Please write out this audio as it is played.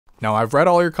Now, I've read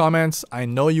all your comments. I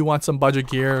know you want some budget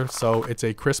gear, so it's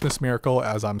a Christmas miracle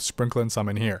as I'm sprinkling some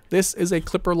in here. This is a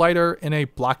clipper lighter in a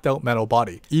blacked out metal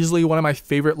body. Easily one of my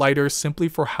favorite lighters simply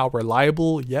for how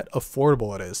reliable yet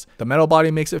affordable it is. The metal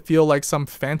body makes it feel like some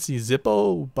fancy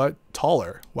Zippo, but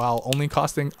taller, while only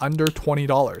costing under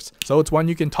 $20. So it's one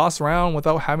you can toss around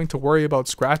without having to worry about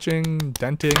scratching,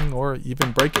 denting, or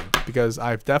even breaking, because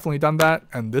I've definitely done that,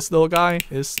 and this little guy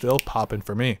is still popping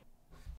for me.